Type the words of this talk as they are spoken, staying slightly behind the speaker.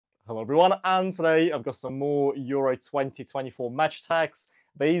Hello everyone, and today I've got some more Euro 2024 match tags.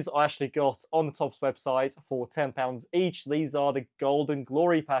 These I actually got on the Topps website for £10 each. These are the Golden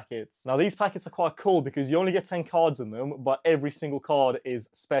Glory packets. Now these packets are quite cool because you only get 10 cards in them, but every single card is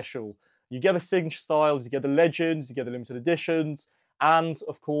special. You get the signature styles, you get the legends, you get the limited editions, and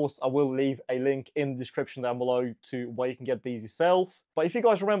of course I will leave a link in the description down below to where you can get these yourself. But if you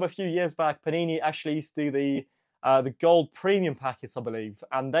guys remember a few years back, Panini actually used to do the gold premium packets, I believe,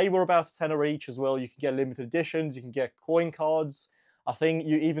 and they were about a tenner each as well. You can get limited editions, you can get coin cards. I think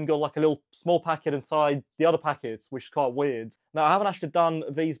you even got like a little small packet inside the other packets, which is quite weird. Now, I haven't actually done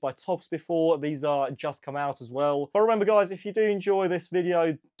these by Topps before. These are just come out as well. But remember, guys, if you do enjoy this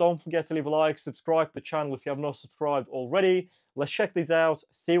video, don't forget to leave a like, subscribe to the channel if you have not subscribed already. Let's check these out,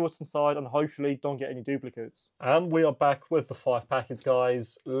 see what's inside, and hopefully don't get any duplicates. And we are back with the 5 packets,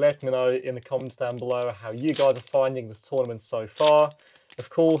 guys. Let me know in the comments down below how you guys are finding this tournament so far. Of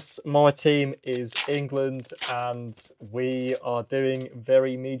course, my team is England, and we are doing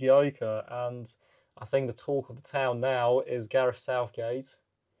very mediocre. And I think the talk of the town now is Gareth Southgate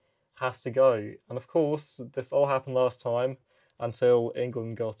has to go. And of course, this all happened last time, until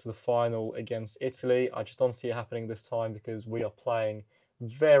England got to the final against Italy. I just don't see it happening this time because we are playing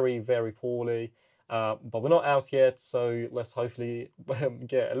very, very poorly. But we're not out yet, so let's hopefully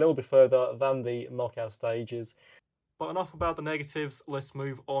get a little bit further than the knockout stages. But enough about the negatives, let's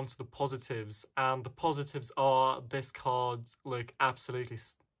move on to the positives. And the positives are this card look absolutely...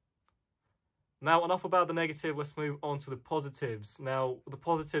 Now, enough about the negative, let's move on to the positives. Now, the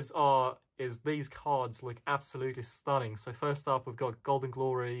positives is these cards look absolutely stunning. So first up, we've got Golden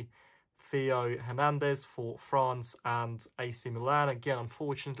Glory, Theo Hernandez for France and AC Milan. Again,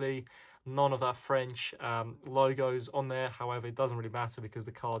 unfortunately, none of that French logos on there. However, it doesn't really matter because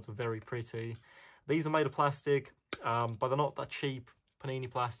the cards are very pretty. These are made of plastic, but they're not that cheap Panini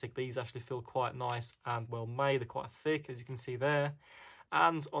plastic. These actually feel quite nice and well made. They're quite thick, as you can see there.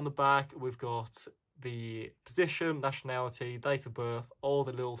 And on the back, we've got the position, nationality, date of birth, all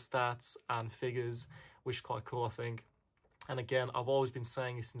the little stats and figures, which is quite cool, I think. And again, I've always been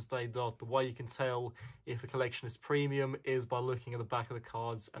saying this since day dot, the way you can tell if a collection is premium is by looking at the back of the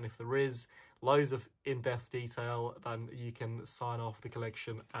cards. And if there is loads of in-depth detail, then you can sign off the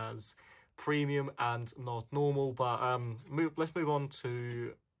collection as premium and not normal. But let's move on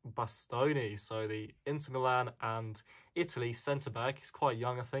to Bastoni. So the Inter Milan and Italy centre-back. He's quite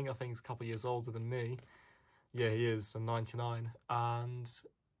young, I think. I think he's a couple of years older than me. Yeah, he is, 99. And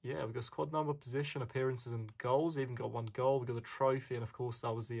yeah, we've got squad number, position, appearances and goals. Even got 1 goal. We've got the trophy, and of course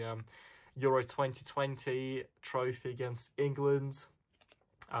that was the Euro 2020 trophy against England.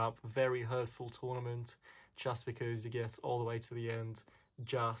 Very hurtful tournament, just because you get all the way to the end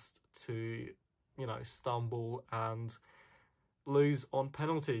just to, you know, stumble and lose on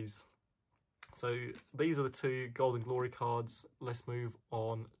penalties. So these are the 2 Golden Glory cards. Let's move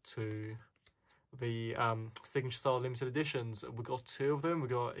on to the signature style limited editions. We've got 2 of them. We've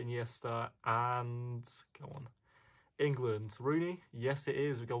got Iniesta and England. Rooney? Yes, it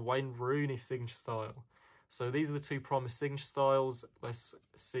is. We've got Wayne Rooney signature style. So these are the 2 promised signature styles. Let's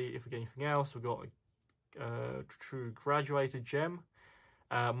see if we get anything else. We've got a true graduated gem.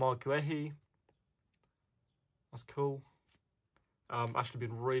 Mark Guehi. That's cool. Actually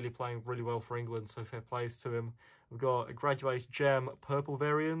been really playing really well for England, so fair plays to him. We've got a graduated gem purple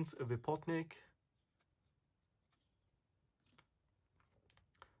variant of Vipotnik.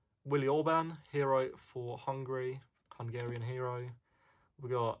 Willy Orban, hero for Hungary, Hungarian hero.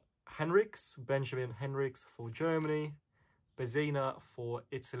 We've got Henriks, Benjamin Henriks for Germany. Bezzina for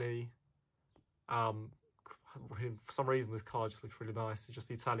Italy. For some reason this card just looks really nice. It's just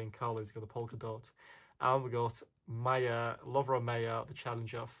the Italian colours, you've got the polka dot. And we got Maya, Lovro Maya, the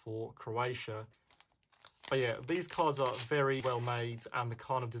challenger for Croatia. But yeah, these cards are very well made and they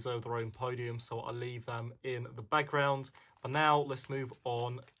kind of deserve their own podium, so I'll leave them in the background. But now let's move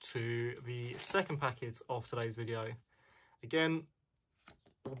on to the second packet of today's video. Again,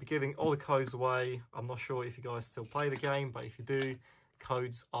 we'll be giving all the codes away. I'm not sure if you guys still play the game, but if you do,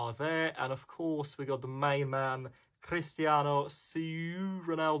 codes are there. And of course, we got the main man, Cristiano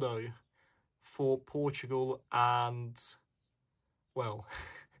Ronaldo for Portugal, and, well,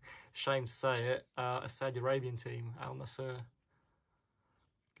 shame to say it, a Saudi Arabian team, Al Nassr.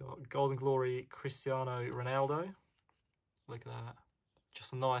 Got Golden Glory Cristiano Ronaldo. Look at that.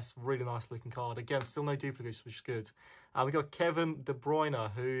 Just a nice, really nice looking card. Again, still no duplicates, which is good. And we got Kevin De Bruyne,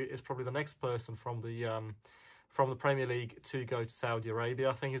 who is probably the next person from the Premier League to go to Saudi Arabia.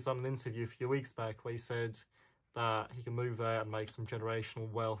 I think he's done an interview a few weeks back where he said that he can move there and make some generational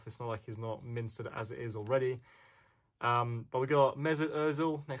wealth. It's not like he's not minted as it is already. But we got Mesut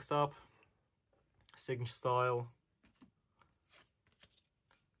Ozil next up, signature style,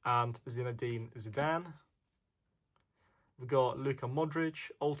 and Zinedine Zidane. We got Luka Modric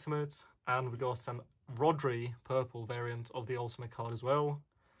ultimate, and we got some Rodri purple variant of the ultimate card as well.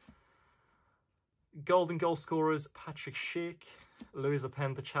 Golden goal scorers Patrick Schick, Luis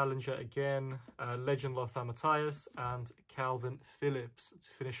Apenda challenger again, legend Lothar Matthäus, and Calvin Phillips to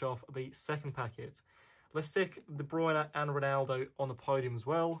finish off the second packet. Let's stick De Bruyne and Ronaldo on the podium as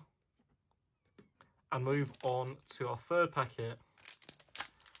well, and move on to our third packet.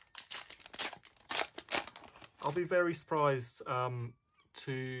 I'll be very surprised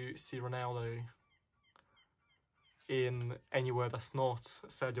to see Ronaldo in anywhere that's not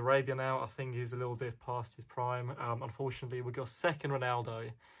Saudi Arabia now. I think he's a little bit past his prime. Unfortunately, we got second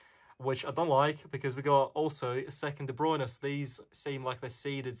Ronaldo, which I don't like, because we got also a second De Bruyne. So these seem like they're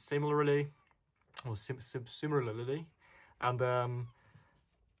seeded similarly, or similarly, and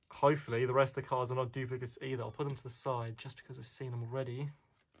hopefully the rest of the cards are not duplicates either. I'll put them to the side just because we've seen them already.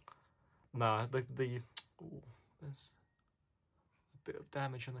 Nah, ooh, there's a bit of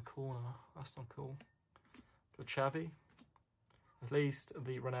damage in the corner. That's not cool. Got Xavi. At least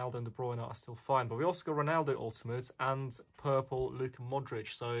the Ronaldo and De Bruyne are still fine. But we also got Ronaldo Ultimate and purple Luka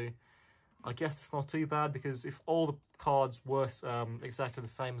Modric. So I guess it's not too bad, because if all the cards were exactly the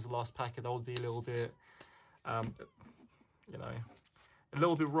same as the last packet, that would be a little bit, you know, a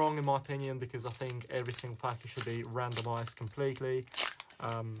little bit wrong in my opinion, because I think every single packet should be randomized completely.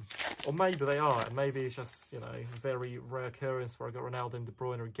 Or maybe they are, and maybe it's just, you know, very rare occurrence where I got Ronaldo and De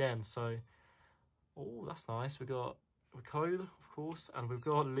Bruyne again. So, oh, that's nice. We got the code, of course, and we've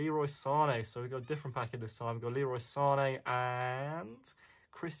got Leroy Sané. So we've got a different packet this time. We've got Leroy Sané and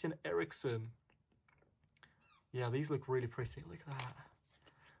Christian Eriksen. Yeah, these look really pretty. Look at that.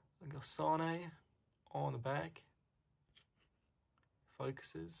 We've got Sané on the back.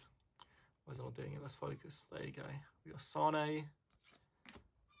 Focuses. Why is it not doing it? Let's focus. There you go. We got Sané,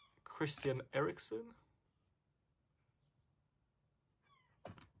 Christian Eriksen,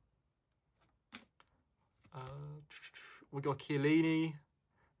 we got Chiellini,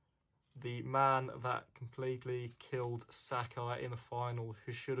 the man that completely killed Saka in the final,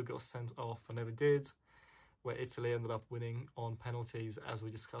 who should have got sent off but never did, where Italy ended up winning on penalties, as we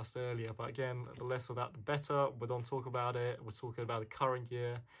discussed earlier. But again, the less of that, the better. We don't talk about it. We're talking about the current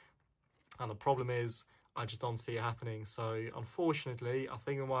year. And the problem is, I just don't see it happening. So, unfortunately, I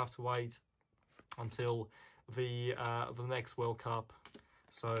think we might have to wait until the next World Cup.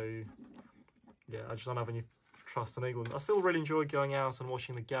 So, yeah, I just don't have any trust in England. I still really enjoy going out and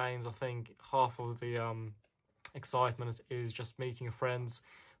watching the games. I think half of the excitement is just meeting your friends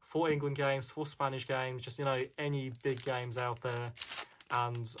for England games, for Spanish games, just, you know, any big games out there.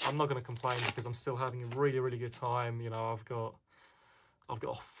 And I'm not going to complain, because I'm still having a really, really good time. You know, I've got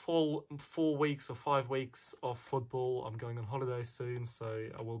a full 4 weeks or 5 weeks of football. I'm going on holiday soon, so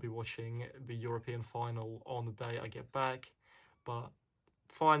I will be watching the European final on the day I get back. But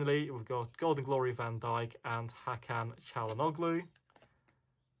finally, we've got Golden Glory Van Dijk and Hakan Çalhanoğlu.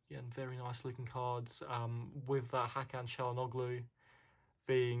 Again, very nice looking cards. With that Hakan Çalhanoğlu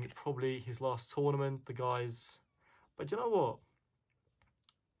being probably his last tournament, the guys. But you know what?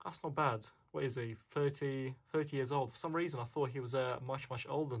 That's not bad. What is he? 30 years old. For some reason, I thought he was much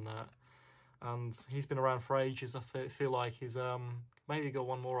older than that. And he's been around for ages. I feel like he's maybe got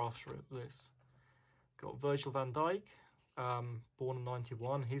one more after this. Got Virgil van Dijk, born in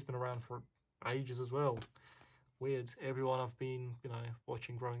 91. He's been around for ages as well. Weird. Everyone I've been, you know,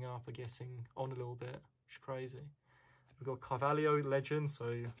 watching growing up are getting on a little bit. Which is crazy. We've got Carvalho, legend.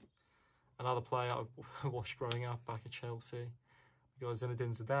 So another player I watched growing up back at Chelsea. We've got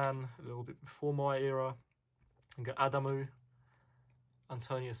Zinedine Zidane, a little bit before my era. We've got Adamu,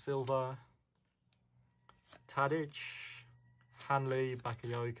 Antonio Silva, Tadic, Hanley,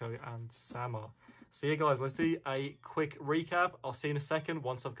 Bakayoko, and Sama. So yeah, guys, let's do a quick recap. I'll see you in a second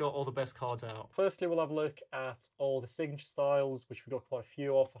once I've got all the best cards out. Firstly, we'll have a look at all the signature styles, which we've got quite a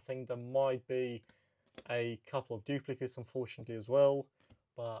few of. I think there might be a couple of duplicates, unfortunately, as well.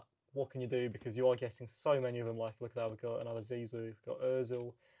 But what can you do, because you are getting so many of them. Like, look at that, we've got another Zizou, we've got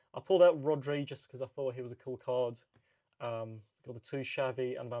Ozil. I pulled out Rodri just because I thought he was a cool card. We've got the two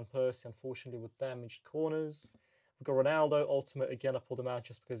Xavi and Van Persie, unfortunately, with damaged corners. We've got Ronaldo Ultimate. Again, I pulled them out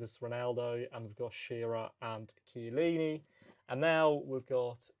just because it's Ronaldo. And we've got Shearer and Chiellini. And now we've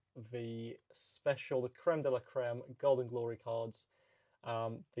got the special, the creme de la creme, Golden Glory cards.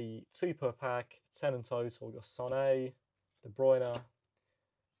 The 2 per pack, 10 in total. We've got Sané, De Bruyne,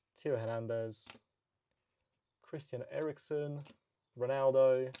 Theo Hernandez, Christian Eriksen,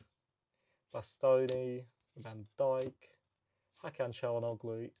 Ronaldo, Bastoni, Van Dijk, Hakan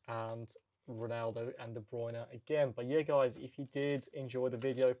Çalhanoğlu, and Ronaldo and De Bruyne again. But yeah, guys, if you did enjoy the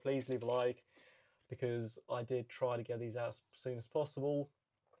video, please leave a like, because I did try to get these out as soon as possible.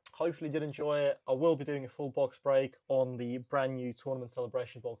 Hopefully you did enjoy it. I will be doing a full box break on the brand new tournament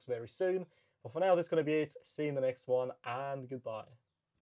celebration box very soon. But for now, that's going to be it. See you in the next one, and goodbye.